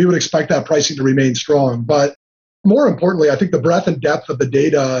 we would expect that pricing to remain strong. But more importantly, I think the breadth and depth of the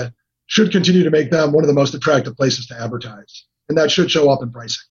data should continue to make them one of the most attractive places to advertise. and that should show up in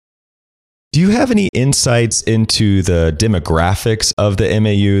pricing. Do you have any insights into the demographics of the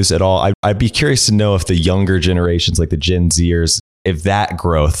MAUs at all? I'd be curious to know if the younger generations, like the Gen Zers, if that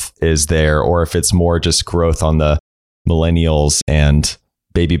growth is there, or if it's more just growth on the millennials and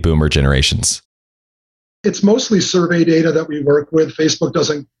baby boomer generations. It's mostly survey data that we work with. Facebook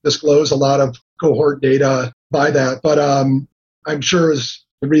doesn't disclose a lot of cohort data by that, but I'm sure as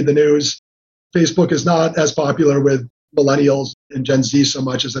you read the news, Facebook is not as popular with millennials and Gen Z so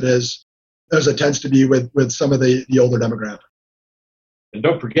much as it tends to be with some of the older demographic. And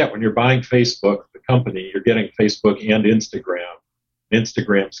don't forget, when you're buying Facebook, the company, you're getting Facebook and Instagram.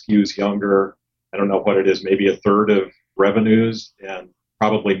 Instagram skews younger. I don't know what it is, maybe a third of revenues and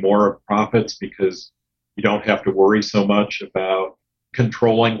probably more of profits, because you don't have to worry so much about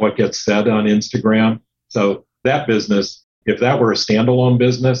controlling what gets said on Instagram. So that business, if that were a standalone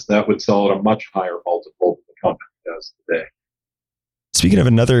business, that would sell at a much higher multiple than the company does today. Speaking of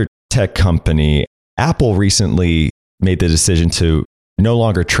another tech company, Apple recently made the decision to no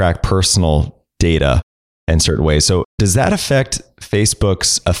longer track personal data in certain ways. So does that affect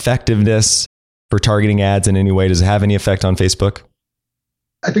Facebook's effectiveness for targeting ads in any way? Does it have any effect on Facebook?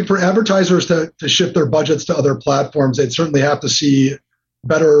 I think for advertisers to shift their budgets to other platforms, they'd certainly have to see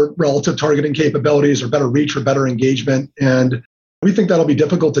better relative targeting capabilities or better reach or better engagement. And we think that'll be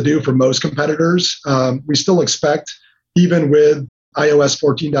difficult to do for most competitors. We still expect, even with iOS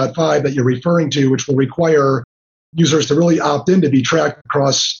 14.5 that you're referring to, which will require users to really opt in to be tracked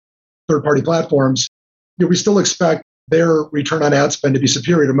across third-party platforms, we still expect their return on ad spend to be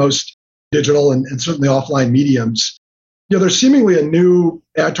superior to most digital and certainly offline mediums. There's seemingly a new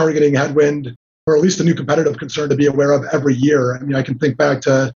ad targeting headwind, or at least a new competitive concern to be aware of every year. I mean, I can think back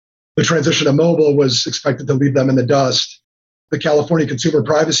to the transition to mobile was expected to leave them in the dust. The California Consumer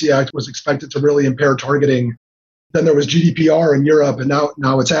Privacy Act was expected to really impair targeting. Then there was GDPR in Europe, and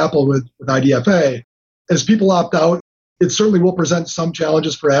now it's Apple with IDFA. As people opt out, it certainly will present some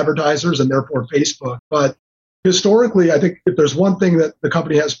challenges for advertisers and therefore Facebook. But historically, I think if there's one thing that the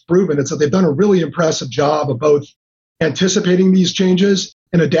company has proven, it's that they've done a really impressive job of both anticipating these changes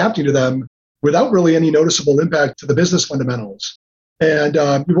and adapting to them without really any noticeable impact to the business fundamentals. And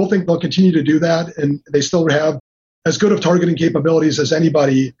we will think they'll continue to do that, and they still have as good of targeting capabilities as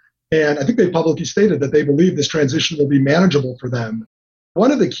anybody. And I think they publicly stated that they believe this transition will be manageable for them.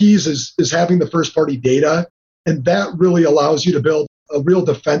 One of the keys is having the first-party data, and that really allows you to build a real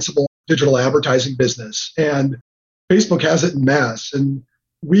defensible digital advertising business. And Facebook has it in mass, and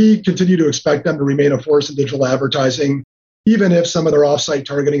we continue to expect them to remain a force in digital advertising, even if some of their off-site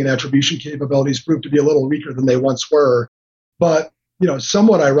targeting and attribution capabilities prove to be a little weaker than they once were. But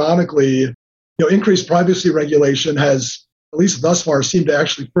somewhat ironically, increased privacy regulation has, at least thus far, seemed to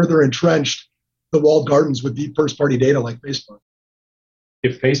actually further entrench the walled gardens with deep first-party data like Facebook.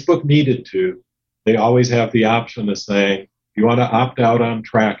 If Facebook needed to, they always have the option of saying, if you want to opt out on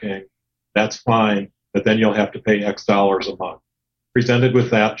tracking, that's fine, but then you'll have to pay X dollars a month. Presented with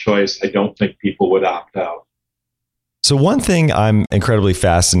that choice, I don't think people would opt out. So one thing I'm incredibly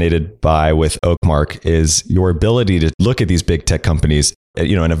fascinated by with Oakmark is your ability to look at these big tech companies,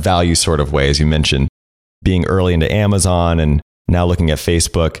 in a value sort of way, as you mentioned, being early into Amazon and now looking at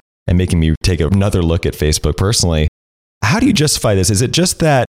Facebook and making me take another look at Facebook personally. How do you justify this? Is it just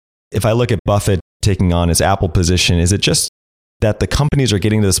that if I look at Buffett taking on his Apple position, is it just that the companies are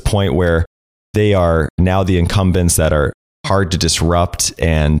getting to this point where they are now the incumbents that are hard to disrupt,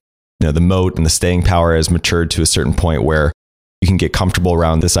 and the moat and the staying power has matured to a certain point where you can get comfortable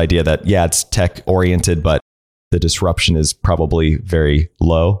around this idea that, yeah, it's tech oriented, but the disruption is probably very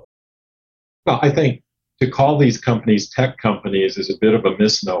low? Well, I think to call these companies tech companies is a bit of a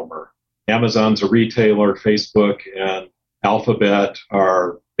misnomer. Amazon's a retailer, Facebook and Alphabet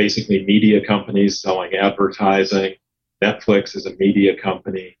are basically media companies selling advertising. Netflix is a media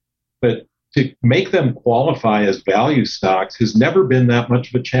company. But to make them qualify as value stocks has never been that much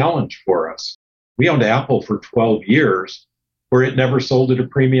of a challenge for us. We owned Apple for 12 years, where it never sold at a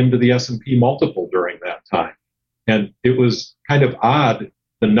premium to the S&P multiple during that time. And it was kind of odd,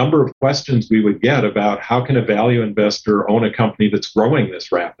 the number of questions we would get about how can a value investor own a company that's growing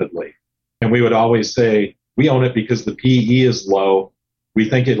this rapidly? And we would always say, we own it because the PE is low. We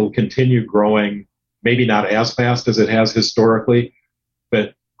think it'll continue growing, maybe not as fast as it has historically,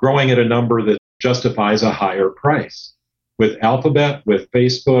 but growing at a number that justifies a higher price. With Alphabet, with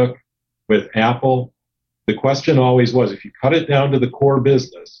Facebook, with Apple, the question always was, if you cut it down to the core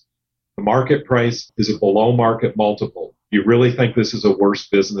business, the market price is a below market multiple. You really think this is a worse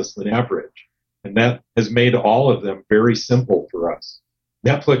business than average? And that has made all of them very simple for us.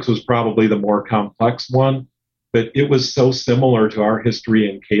 Netflix was probably the more complex one. but it was so similar to our history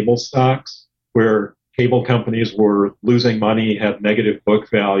in cable stocks, where cable companies were losing money, had negative book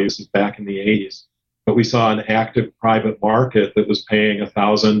values back in the 80s. But we saw an active private market that was paying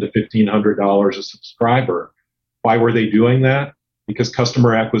 $1,000 to $1,500 a subscriber. Why were they doing that? Because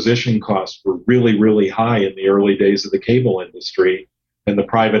customer acquisition costs were really, really high in the early days of the cable industry. And the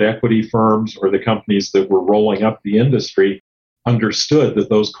private equity firms or the companies that were rolling up the industry understood that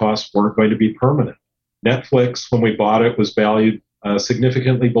those costs weren't going to be permanent. Netflix, when we bought it, was valued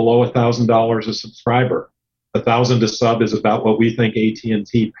significantly below $1,000 a subscriber. $1,000 a sub is about what we think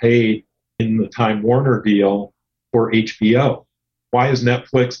AT&T paid in the Time Warner deal for HBO. Why is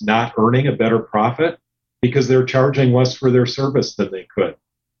Netflix not earning a better profit? Because they're charging less for their service than they could.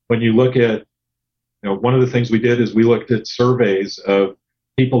 When you look at, one of the things we did is we looked at surveys of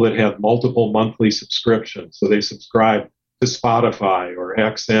people that had multiple monthly subscriptions. So they subscribed to Spotify or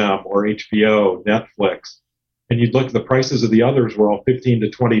XM or HBO, Netflix. And you'd look at the prices of the others were all $15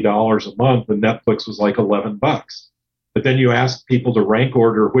 to $20 a month, and Netflix was like $11. But then you ask people to rank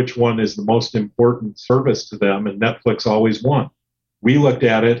order which one is the most important service to them, and Netflix always won. We looked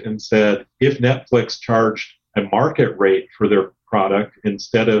at it and said, if Netflix charged a market rate for their product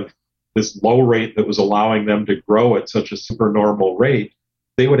instead of this low rate that was allowing them to grow at such a supernormal rate,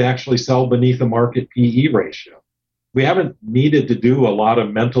 they would actually sell beneath a market PE ratio. We haven't needed to do a lot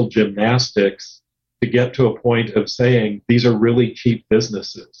of mental gymnastics to get to a point of saying these are really cheap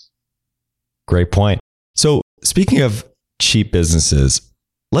businesses. Great point. So speaking of cheap businesses,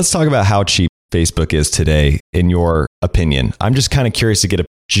 let's talk about how cheap Facebook is today, in your opinion. I'm just kind of curious to get a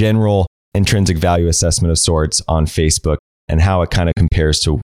general intrinsic value assessment of sorts on Facebook and how it kind of compares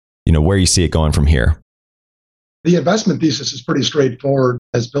to, where you see it going from here. The investment thesis is pretty straightforward,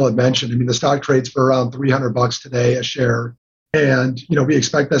 as Bill had mentioned. I mean, the stock trades for around $300 today a share. And, we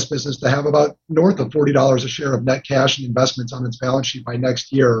expect this business to have about north of $40 a share of net cash and investments on its balance sheet by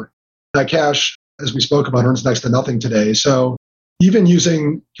next year. That cash, as we spoke about, earns next to nothing today. So even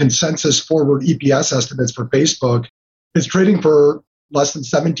using consensus forward EPS estimates for Facebook, it's trading for less than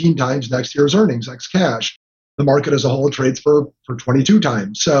 17 times next year's earnings, ex cash. The market as a whole trades for 22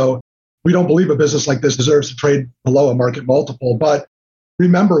 times. So we don't believe a business like this deserves to trade below a market multiple. But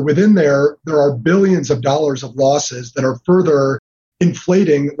remember, within there are billions of dollars of losses that are further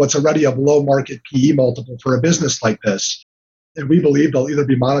inflating what's already a below market PE multiple for a business like this. And we believe they'll either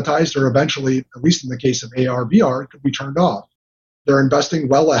be monetized or eventually, at least in the case of AR/VR, could be turned off. They're investing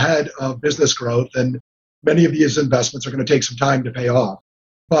well ahead of business growth, and many of these investments are going to take some time to pay off.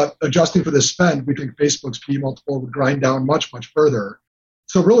 But adjusting for this spend, we think Facebook's PE multiple would grind down much, much further.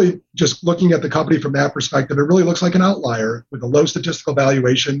 So really, just looking at the company from that perspective, it really looks like an outlier with a low statistical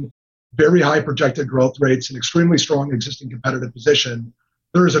valuation, very high projected growth rates, and extremely strong existing competitive position.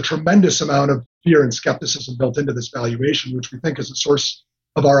 There is a tremendous amount of fear and skepticism built into this valuation, which we think is a source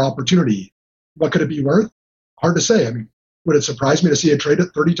of our opportunity. What could it be worth? Hard to say. I mean, would it surprise me to see it trade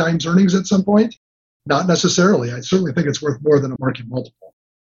at 30 times earnings at some point? Not necessarily. I certainly think it's worth more than a market multiple.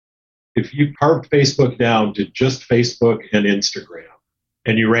 If you carved Facebook down to just Facebook and Instagram,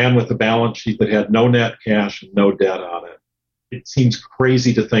 and you ran with a balance sheet that had no net cash and no debt on it, it seems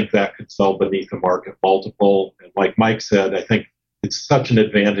crazy to think that could sell beneath a market multiple. And like Mike said, I think it's such an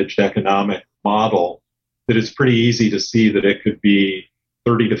advantaged economic model that it's pretty easy to see that it could be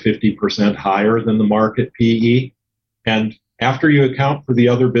 30 to 50% higher than the market PE. And after you account for the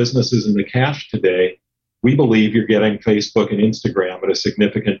other businesses in the cash today, we believe you're getting Facebook and Instagram at a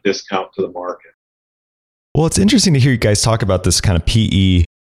significant discount to the market. Well, it's interesting to hear you guys talk about this kind of PE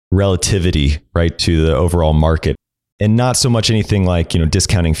relativity, right, to the overall market, and not so much anything like,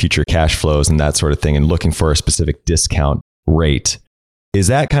 discounting future cash flows and that sort of thing and looking for a specific discount rate. Is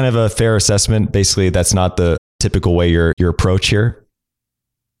that kind of a fair assessment? Basically, that's not the typical way your approach here?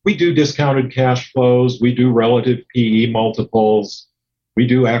 We do discounted cash flows. We do relative PE multiples. We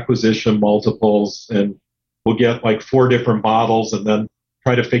do acquisition multiples, and we'll get like 4 different models and then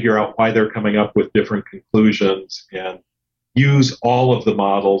try to figure out why they're coming up with different conclusions and use all of the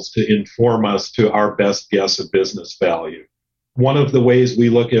models to inform us to our best guess of business value. One of the ways we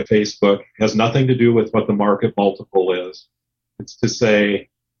look at Facebook has nothing to do with what the market multiple is. It's to say,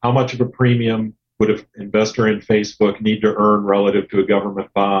 how much of a premium would an investor in Facebook need to earn relative to a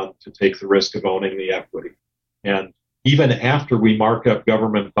government bond to take the risk of owning the equity? And even after we mark up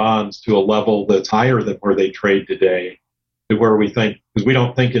government bonds to a level that's higher than where they trade today, to where we think, because we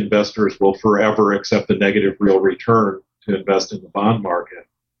don't think investors will forever accept a negative real return to invest in the bond market.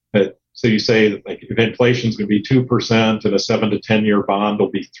 But so you say that like if inflation is going to be 2% and a 7 to 10 year bond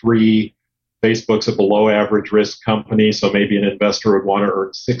will be 3%, Facebook's a below average risk company, so maybe an investor would want to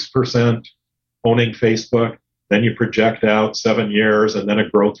earn 6% owning Facebook. then you project out 7 years and then a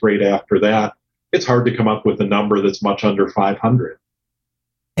growth rate after that, it's hard to come up with a number that's much under 500.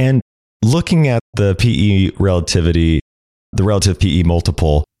 And looking at the PE relativity, the relative PE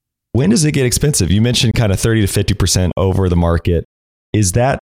multiple, when does it get expensive? You mentioned kind of 30 to 50% over the market. Is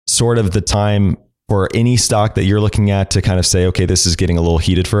that sort of the time for any stock that you're looking at to kind of say, okay, this is getting a little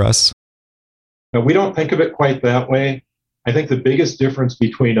heated for us? No, we don't think of it quite that way. I think the biggest difference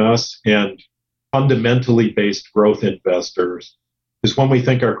between us and fundamentally based growth investors is when we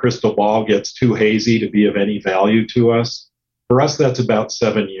think our crystal ball gets too hazy to be of any value to us. For us, that's about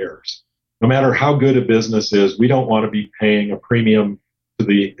 7 years. No matter how good a business is, we don't want to be paying a premium to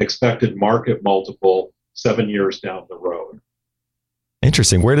the expected market multiple 7 years down the road.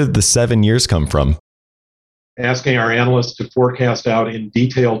 Interesting. Where did the 7 years come from? Asking our analysts to forecast out in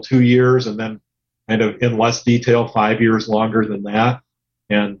detail 2 years and then kind of in less detail 5 years longer than that.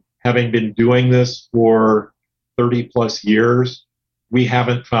 And having been doing this for 30 plus years, we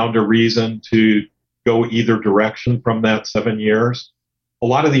haven't found a reason to go either direction from that 7 years. A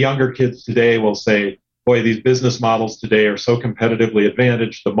lot of the younger kids today will say, boy, these business models today are so competitively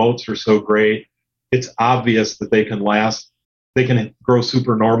advantaged. The moats are so great. It's obvious that they can grow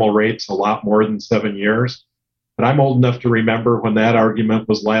supernormal rates a lot more than 7 years. But I'm old enough to remember when that argument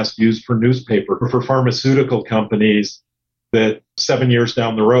was last used for newspaper or for pharmaceutical companies, that 7 years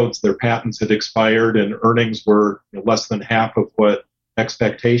down the road, their patents had expired and earnings were less than half of what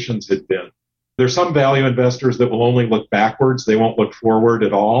expectations had been. There's some value investors that will only look backwards. They won't look forward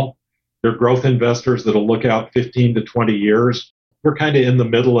at all. There are growth investors that'll look out 15 to 20 years. We're kind of in the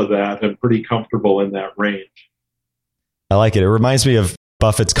middle of that and pretty comfortable in that range. I like it. It reminds me of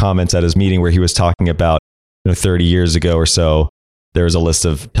Buffett's comments at his meeting where he was talking about 30 years ago or so, there was a list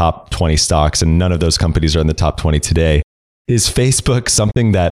of top 20 stocks and none of those companies are in the top 20 today. Is Facebook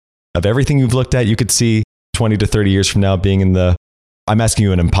something that of everything you've looked at, you could see 20 to 30 years from now being in the, I'm asking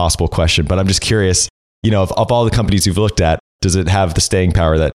you an impossible question, but I'm just curious, of all the companies you've looked at, does it have the staying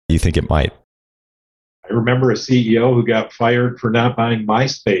power that you think it might? I remember a CEO who got fired for not buying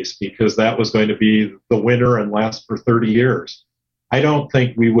MySpace because that was going to be the winner and last for 30 years. I don't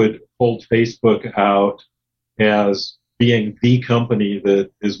think we would hold Facebook out as being the company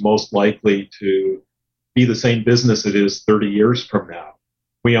that is most likely to be the same business it is 30 years from now.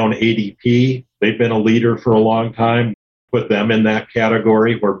 We own ADP. They've been a leader for a long time. Put them in that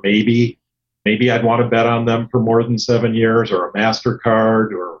category where maybe I'd want to bet on them for more than 7 years, or a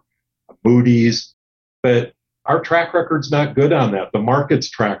MasterCard or a Moody's. But our track record's not good on that. The market's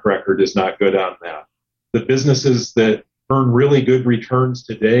track record is not good on that. The businesses that earn really good returns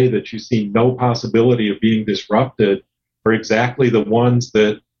today that you see no possibility of being disrupted are exactly the ones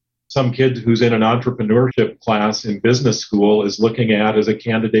that some kid who's in an entrepreneurship class in business school is looking at as a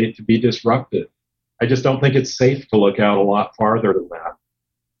candidate to be disrupted. I just don't think it's safe to look out a lot farther than that.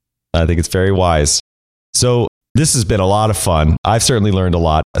 I think it's very wise. So this has been a lot of fun. I've certainly learned a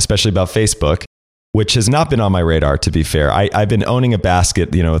lot, especially about Facebook, which has not been on my radar, to be fair. I've been owning a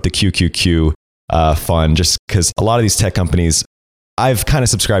basket, at the QQQ fund, just because a lot of these tech companies, I've kind of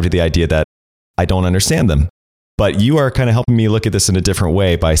subscribed to the idea that I don't understand them. But you are kind of helping me look at this in a different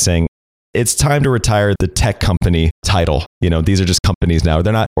way by saying it's time to retire the tech company title. These are just companies now.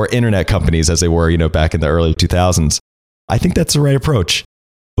 They're not, or internet companies as they were, back in the early 2000s. I think that's the right approach.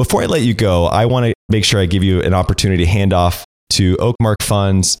 Before I let you go, I want to make sure I give you an opportunity to hand off to Oakmark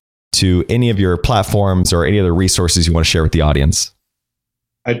Funds, to any of your platforms or any other resources you want to share with the audience.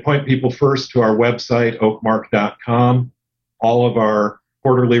 I'd point people first to our website, oakmark.com. All of our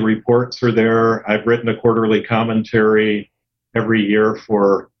quarterly reports are there. I've written a quarterly commentary every year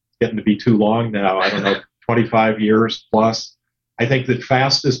for getting to be too long now. I don't know, 25 years plus. I think the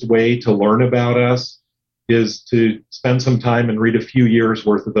fastest way to learn about us is to spend some time and read a few years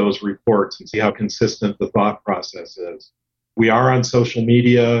worth of those reports and see how consistent the thought process is. We are on social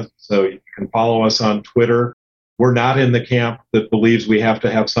media, so you can follow us on Twitter. We're not in the camp that believes we have to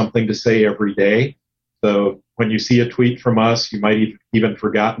have something to say every day. So when you see a tweet from us, you might even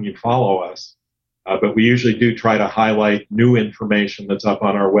forgotten you follow us. But we usually do try to highlight new information that's up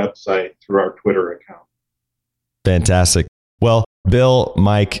on our website through our Twitter account. Fantastic. Well, Bill,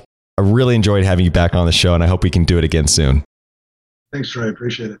 Mike, I really enjoyed having you back on the show, and I hope we can do it again soon. Thanks, Trey.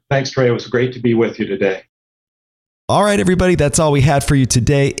 Appreciate it. Thanks, Trey. It was great to be with you today. All right, everybody, that's all we had for you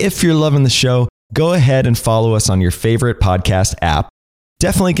today. If you're loving the show, go ahead and follow us on your favorite podcast app.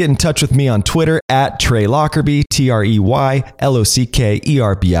 Definitely get in touch with me on Twitter at Trey Lockerbie,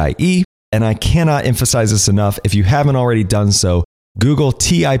 TreyLockkerbie. And I cannot emphasize this enough. If you haven't already done so, Google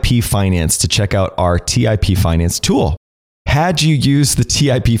TIP Finance to check out our TIP Finance tool. Had you used the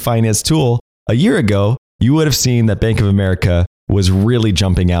TIP Finance tool a year ago, you would have seen that Bank of America was really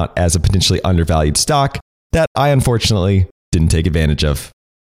jumping out as a potentially undervalued stock that I unfortunately didn't take advantage of.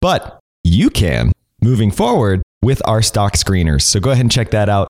 But you can moving forward with our stock screeners. So go ahead and check that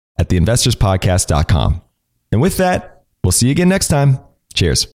out at theinvestorspodcast.com. And with that, we'll see you again next time.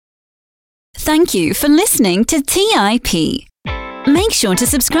 Cheers. Thank you for listening to TIP. Make sure to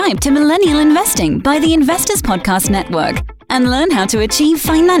subscribe to Millennial Investing by the Investors Podcast Network and learn how to achieve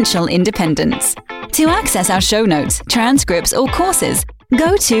financial independence. To access our show notes, transcripts, or courses,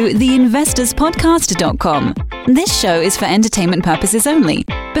 go to theinvestorspodcast.com. This show is for entertainment purposes only.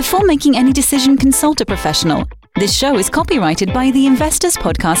 Before making any decision, consult a professional. This show is copyrighted by the Investors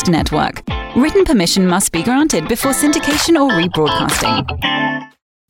Podcast Network. Written permission must be granted before syndication or rebroadcasting.